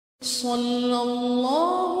صلى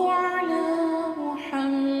الله على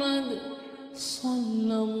محمد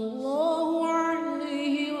صلى الله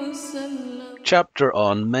عليه وسلم. Chapter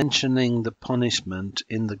on mentioning the punishment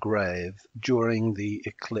in the grave during the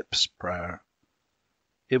Eclipse Prayer.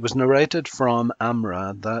 It was narrated from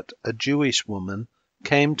Amra that a Jewish woman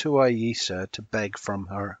came to Aisha to beg from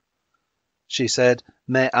her. She said,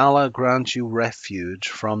 "May Allah grant you refuge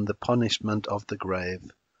from the punishment of the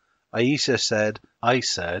grave." Aisha said, "I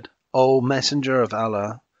said, O Messenger of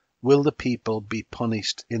Allah, will the people be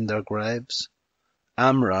punished in their graves?"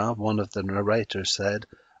 Amra, one of the narrators, said,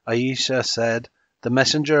 Aisha said, "The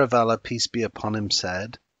Messenger of Allah, peace be upon him,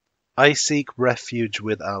 said, I seek refuge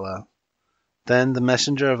with Allah." Then the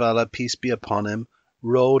Messenger of Allah, peace be upon him,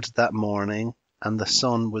 rode that morning, and the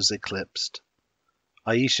sun was eclipsed.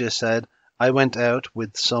 Aisha said, "I went out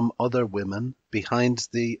with some other women behind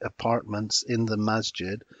the apartments in the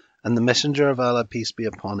masjid, and the Messenger of Allah, peace be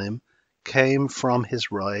upon him, came from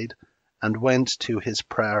his ride and went to his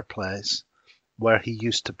prayer place, where he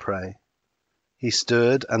used to pray. He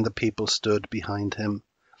stood, and the people stood behind him.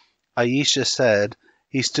 Aisha said,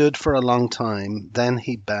 he stood for a long time, then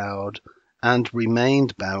he bowed, and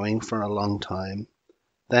remained bowing for a long time.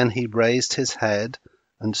 Then he raised his head,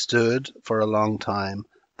 and stood for a long time,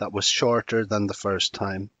 that was shorter than the first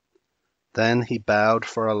time. Then he bowed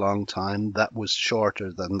for a long time, that was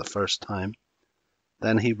shorter than the first time.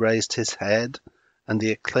 Then he raised his head, and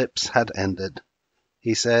the eclipse had ended.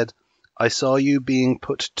 He said, I saw you being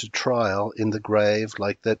put to trial in the grave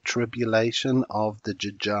like the tribulation of the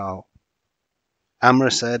Dajjal. Amr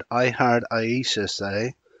said, I heard Aisha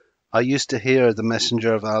say, I used to hear the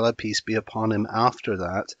Messenger of Allah, peace be upon him, after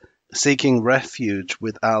that, seeking refuge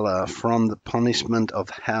with Allah from the punishment of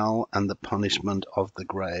hell and the punishment of the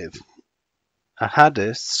grave. A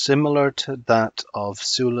hadith similar to that of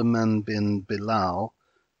Sulaiman bin Bilal,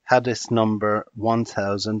 hadith number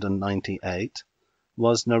 1098,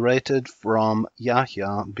 was narrated from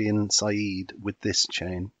Yahya bin Sa'id with this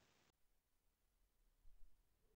chain.